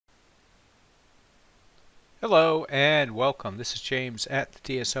Hello and welcome. This is James at the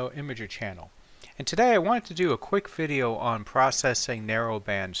DSO Imager channel. And today I wanted to do a quick video on processing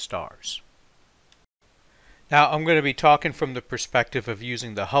narrowband stars. Now I'm going to be talking from the perspective of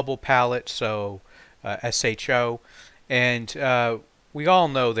using the Hubble palette, so SHO, and we all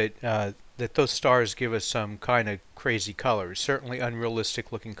know that those stars give us some kind of crazy colors, certainly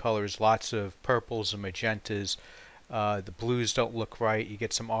unrealistic looking colors, lots of purples and magentas. The blues don't look right, you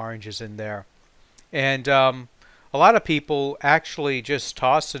get some oranges in there. And a lot of people actually just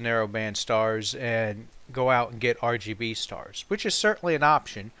toss the narrowband stars and go out and get RGB stars, which is certainly an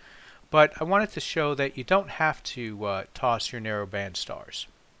option. But I wanted to show that you don't have to toss your narrowband stars.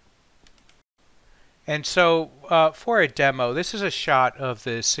 And so for a demo, this is a shot of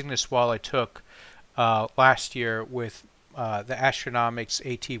the Cygnus wall I took last year with the Astronomics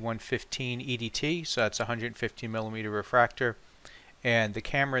AT115 EDT, so that's a 150 millimeter refractor. And the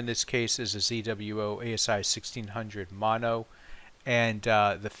camera in this case is a ZWO ASI 1600 mono, and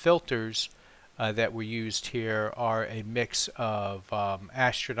the filters that were used here are a mix of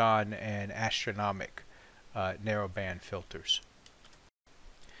Astrodon and Astronomic narrowband filters.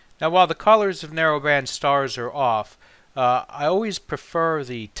 Now while the colors of narrowband stars are off, I always prefer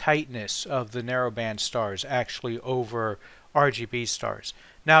the tightness of the narrowband stars actually over RGB stars.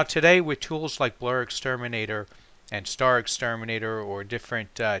 Now today with tools like Blur Exterminator and Star Exterminator, or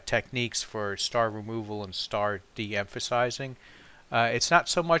different techniques for star removal and star de-emphasizing, it's not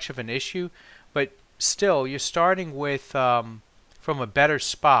so much of an issue, but still you're starting with from a better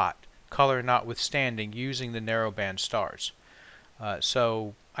spot, color notwithstanding, using the narrowband stars.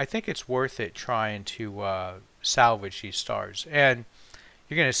 So I think it's worth it trying to salvage these stars, and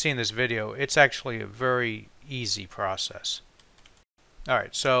you're going to see in this video it's actually a very easy process.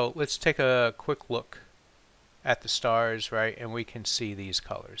 Alright, so let's take a quick look at the stars, right, and we can see these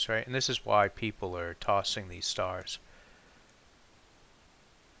colors, right, and this is why people are tossing these stars.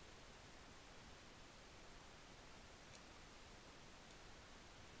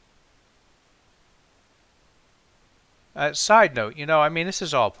 Side note, I mean, this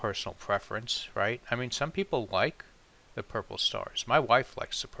is all personal preference, right? I mean, some people like the purple stars. My wife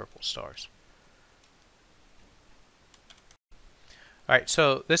likes the purple stars. Alright,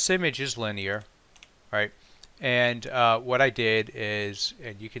 so this image is linear, right? And what I did is,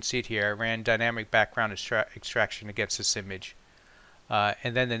 and you can see it here, I ran dynamic background extraction against this image.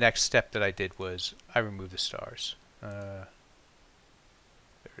 And then the next step that I did was I removed the stars. There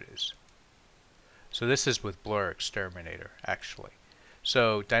it is. So this is with Blur Exterminator, actually.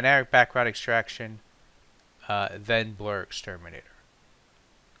 So dynamic background extraction, then Blur Exterminator.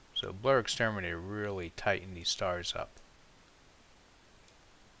 So Blur Exterminator really tightened these stars up.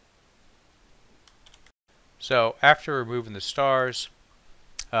 So after removing the stars,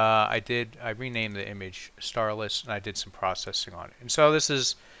 I renamed the image Starless, and I did some processing on it. And so this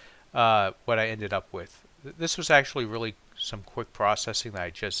is what I ended up with. This was actually really some quick processing that I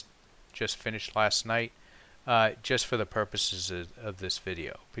just finished last night, just for the purposes of this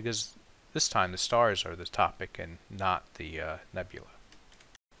video, because this time the stars are the topic and not the nebula.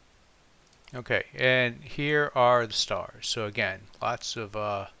 Okay, and here are the stars. So again, lots of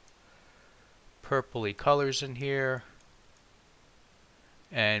purpley colors in here,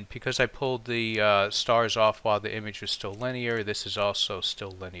 and because I pulled the stars off while the image was still linear, this is also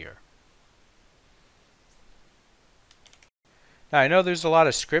still linear. Now I know there's a lot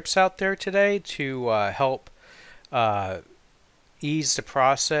of scripts out there today to help ease the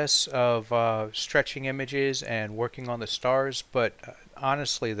process of stretching images and working on the stars, but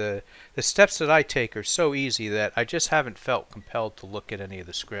honestly the steps that I take are so easy that I just haven't felt compelled to look at any of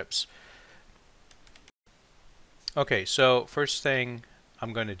the scripts. Okay, so first thing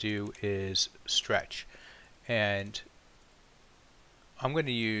I'm going to do is stretch, and I'm going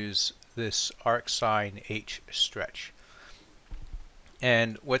to use this ArcSine H stretch.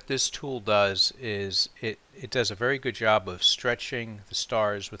 And what this tool does is it does a very good job of stretching the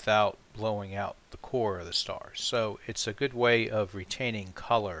stars without blowing out the core of the stars. So it's a good way of retaining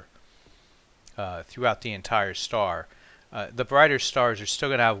color throughout the entire star. The brighter stars are still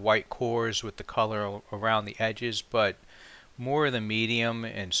going to have white cores with the color around the edges, but more of the medium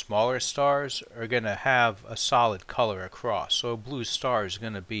and smaller stars are going to have a solid color across. So a blue star is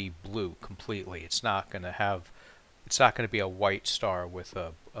going to be blue completely. It's not going to be a white star with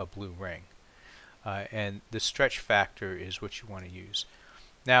a blue ring. And the stretch factor is what you want to use.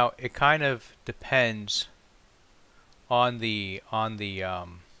 Now it kind of depends on the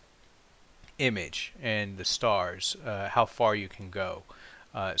image and the stars, how far you can go.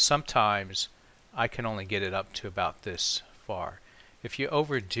 Sometimes I can only get it up to about this far. If you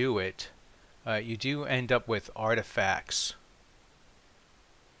overdo it, you do end up with artifacts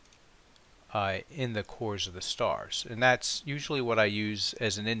in the cores of the stars, and that's usually what I use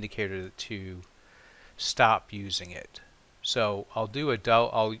as an indicator to stop using it. So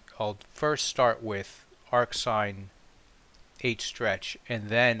I'll first start with arcsine H stretch, and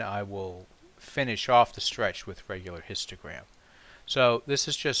then I will finish off the stretch with regular histogram. So this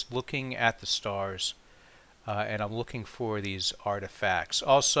is just looking at the stars, and I'm looking for these artifacts.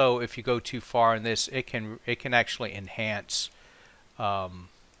 Also, if you go too far in this, it can actually enhance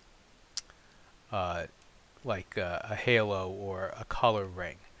like a halo or a color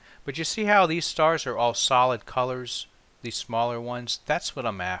ring. But you see how these stars are all solid colors, these smaller ones? That's what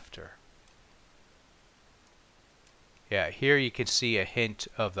I'm after. Yeah, here you can see a hint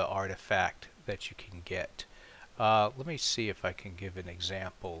of the artifact that you can get. Let me see if I can give an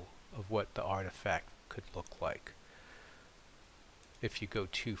example of what the artifact could look like if you go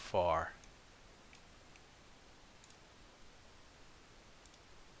too far.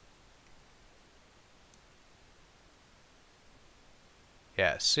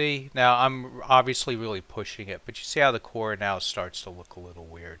 Yeah, see, now I'm obviously really pushing it, but you see how the core now starts to look a little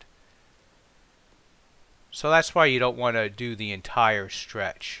weird. So that's why you don't want to do the entire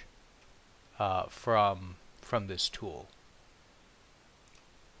stretch from this tool.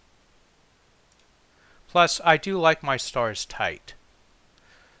 Plus, I do like my stars tight.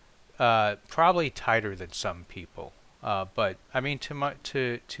 Probably tighter than some people, but I mean, to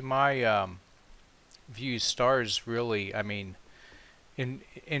my views, stars really, I mean,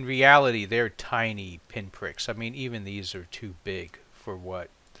 in reality, they're tiny pinpricks. I mean, even these are too big for what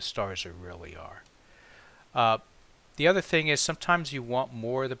the stars really are. The other thing is sometimes you want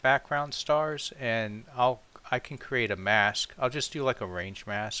more of the background stars, and I can create a mask. I'll just do like a range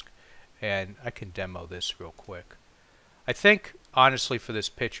mask, and I can demo this real quick. I think honestly for this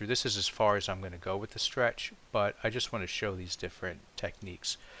picture, this is as far as I'm going to go with the stretch, but I just want to show these different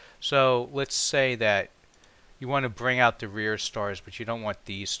techniques. So let's say that you want to bring out the rear stars, but you don't want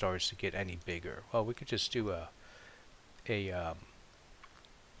these stars to get any bigger. Well, we could just do a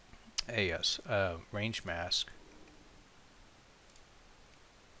range mask.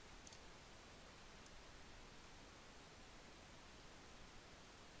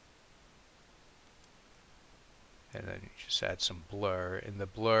 And then you just add some blur, and the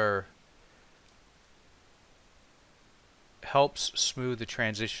blur helps smooth the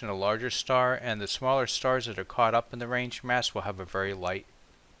transition to larger star, and the smaller stars that are caught up in the range mask will have a very light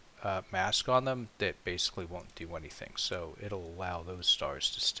mask on them that basically won't do anything. So it'll allow those stars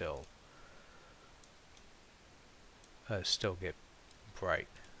to still get bright.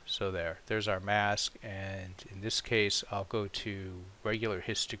 So there's our mask, and in this case I'll go to regular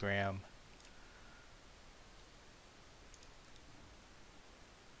histogram.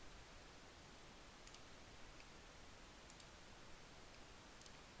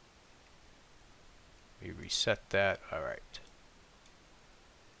 We reset that. Alright.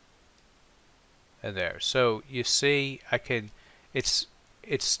 And there. So you see it's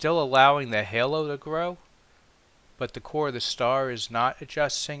still allowing the halo to grow, but the core of the star is not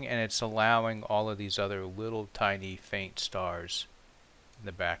adjusting, and it's allowing all of these other little tiny faint stars in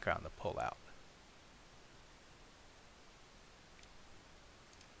the background to pull out.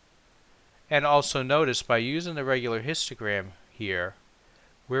 And also notice by using the regular histogram here,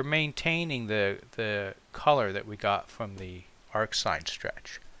 we're maintaining the color that we got from the arcsine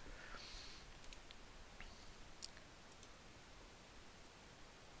stretch.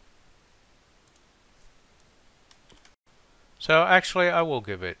 So actually, I will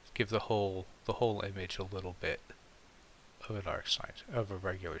give the whole image a little bit of an arcsine, of a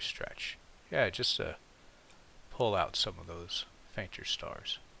regular stretch. Yeah, just to pull out some of those fainter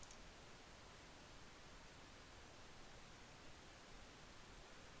stars.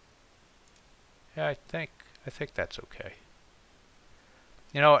 Yeah, I think that's okay.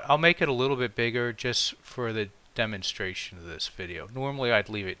 You know what, I'll make it a little bit bigger just for the demonstration of this video. Normally I'd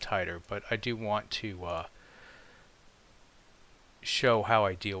leave it tighter, but I do want to show how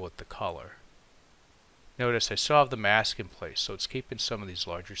I deal with the color. Notice I still have the mask in place, so it's keeping some of these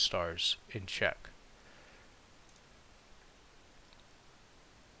larger stars in check.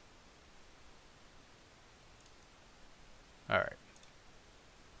 Alright.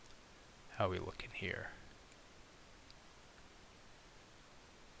 How are we looking here?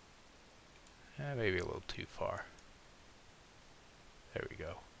 Maybe a little too far. There we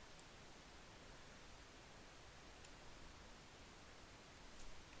go.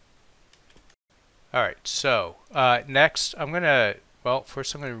 Alright, so next I'm going to, well,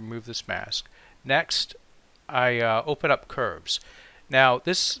 first I'm going to remove this mask. Next, I open up curves. Now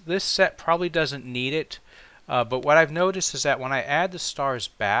this set probably doesn't need it, but what I've noticed is that when I add the stars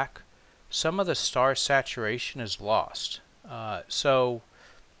back, some of the star saturation is lost. So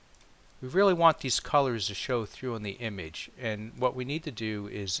we really want these colors to show through in the image, and what we need to do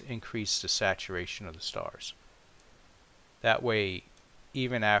is increase the saturation of the stars. That way,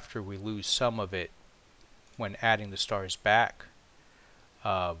 even after we lose some of it when adding the stars back,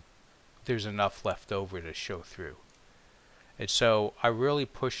 there's enough left over to show through. And so I really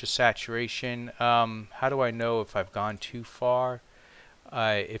push the saturation. How do I know if I've gone too far?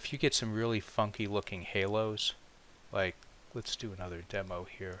 If you get some really funky looking halos, like let's do another demo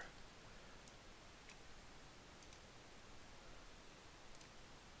here.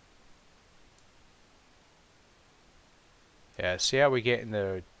 Yeah, see how we get in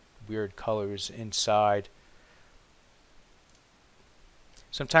the weird colors inside.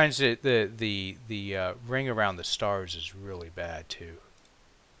 Sometimes the ring around the stars is really bad too.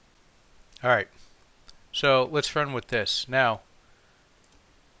 Alright, so let's run with this. Now,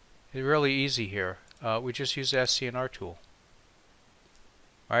 it's really easy here. We just use the SCNR tool.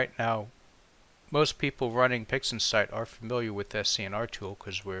 Alright, now most people running PixInsight are familiar with the SCNR tool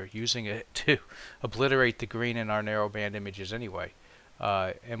because we're using it to obliterate the green in our narrowband images anyway.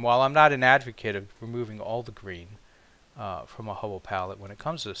 And while I'm not an advocate of removing all the green from a Hubble palette, when it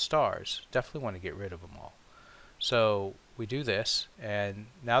comes to the stars, definitely want to get rid of them all. So we do this, and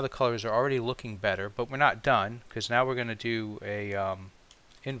now the colors are already looking better, but we're not done, because now we're going to do a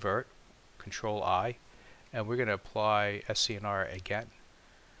invert, Control I, and we're going to apply SCNR again.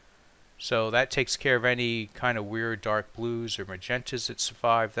 So that takes care of any kind of weird dark blues or magentas that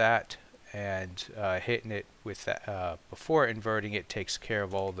survive that, and hitting it with that, before inverting it takes care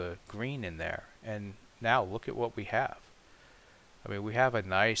of all the green in there. And now look at what we have. I mean, we have a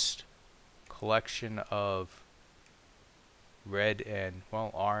nice collection of red and,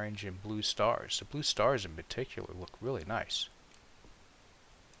 well, orange and blue stars. The blue stars in particular look really nice.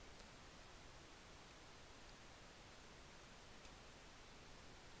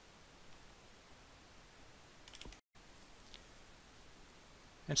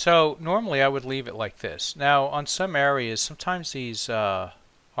 And so normally I would leave it like this. Now on some areas, sometimes these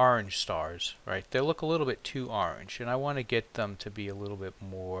orange stars, right, they look a little bit too orange, and I want to get them to be a little bit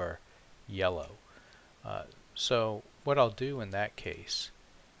more yellow. So what I'll do in that case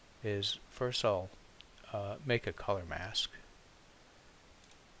is first I'll make a color mask,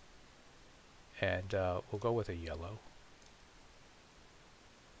 and we'll go with a yellow.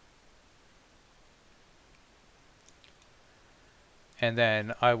 And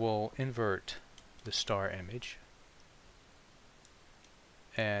then I will invert the star image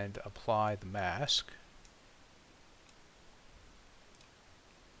and apply the mask.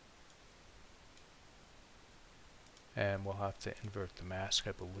 And we'll have to invert the mask,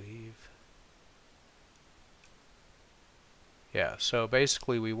 I believe. Yeah, so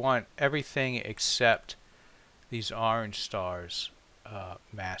basically we want everything except these orange stars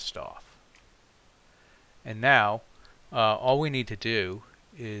masked off. And now all we need to do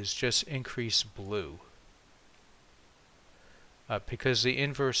is just increase blue, because the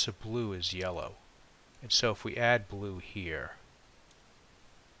inverse of blue is yellow. And so if we add blue here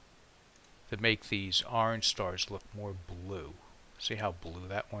to make these orange stars look more blue, see how blue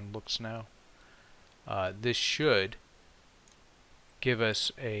that one looks now? This should give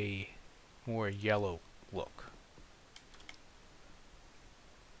us a more yellow look.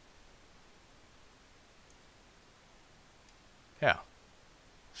 Yeah,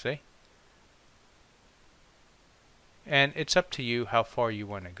 see? And it's up to you how far you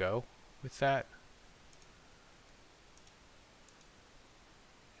want to go with that.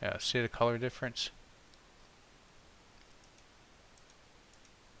 Yeah, see the color difference?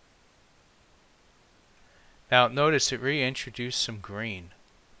 Now notice it reintroduced some green.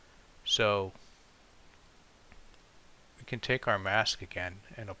 So we can take our mask again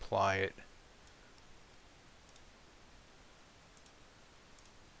and apply it.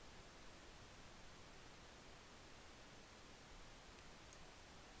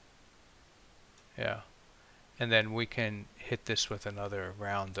 Yeah, and then we can hit this with another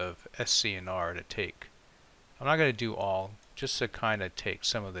round of SCNR to take. I'm not going to do all, just to kind of take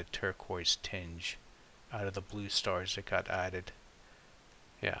some of the turquoise tinge out of the blue stars that got added.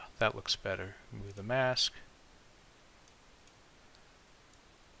 Yeah, that looks better. Move the mask.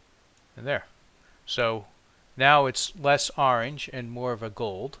 And there. So now it's less orange and more of a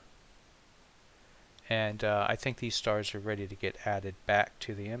gold. And I think these stars are ready to get added back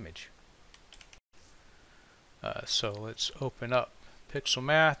to the image. So let's open up Pixel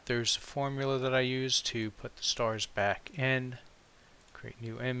Math. There's a formula that I use to put the stars back in. Create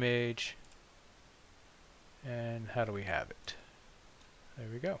new image. And how do we have it? There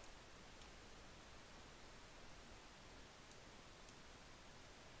we go.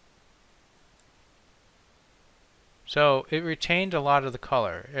 So it retained a lot of the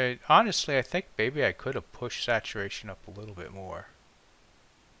color. Honestly, I think maybe I could have pushed saturation up a little bit more.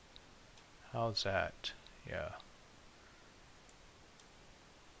 How's that? Yeah.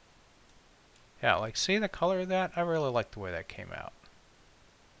 Yeah, like see the color of that? I really like the way that came out.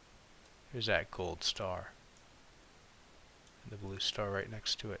 Here's that gold star. The blue star right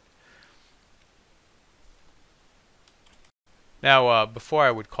next to it. Now, before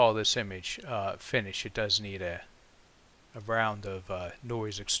I would call this image finished, it does need a round of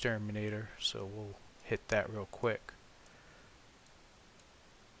noise exterminator, so we'll hit that real quick.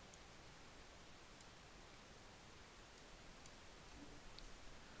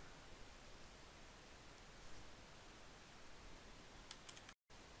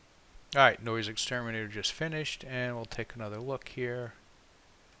 Alright, noise exterminator just finished, and we'll take another look here,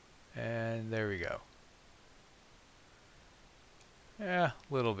 and there we go. Yeah,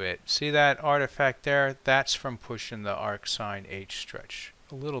 a little bit. See that artifact there? That's from pushing the arc sign H stretch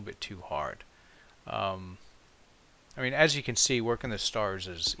a little bit too hard. I mean, as you can see, working the stars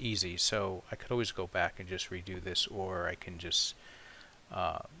is easy, so I could always go back and just redo this, or I can just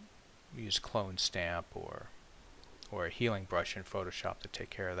use clone stamp or a healing brush in Photoshop to take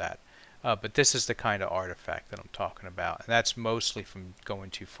care of that. But this is the kind of artifact that I'm talking about, and that's mostly from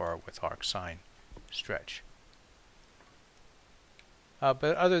going too far with arc sign stretch.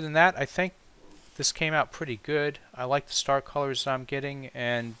 But other than that, I think this came out pretty good. I like the star colors I'm getting,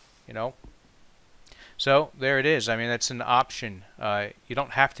 and you know, so there it is. I mean, that's an option. You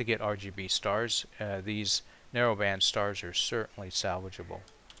don't have to get RGB stars. These narrowband stars are certainly salvageable.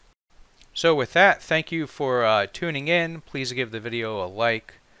 So with that, thank you for tuning in. Please give the video a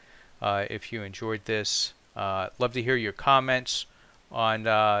like if you enjoyed this. Love to hear your comments on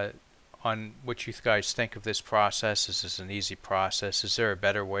what you guys think of this process. Is this an easy process? Is there a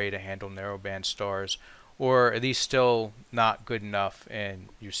better way to handle narrowband stars? Or are these still not good enough and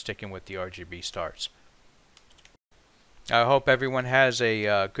you're sticking with the RGB stars? I hope everyone has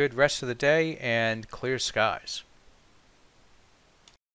a good rest of the day and clear skies.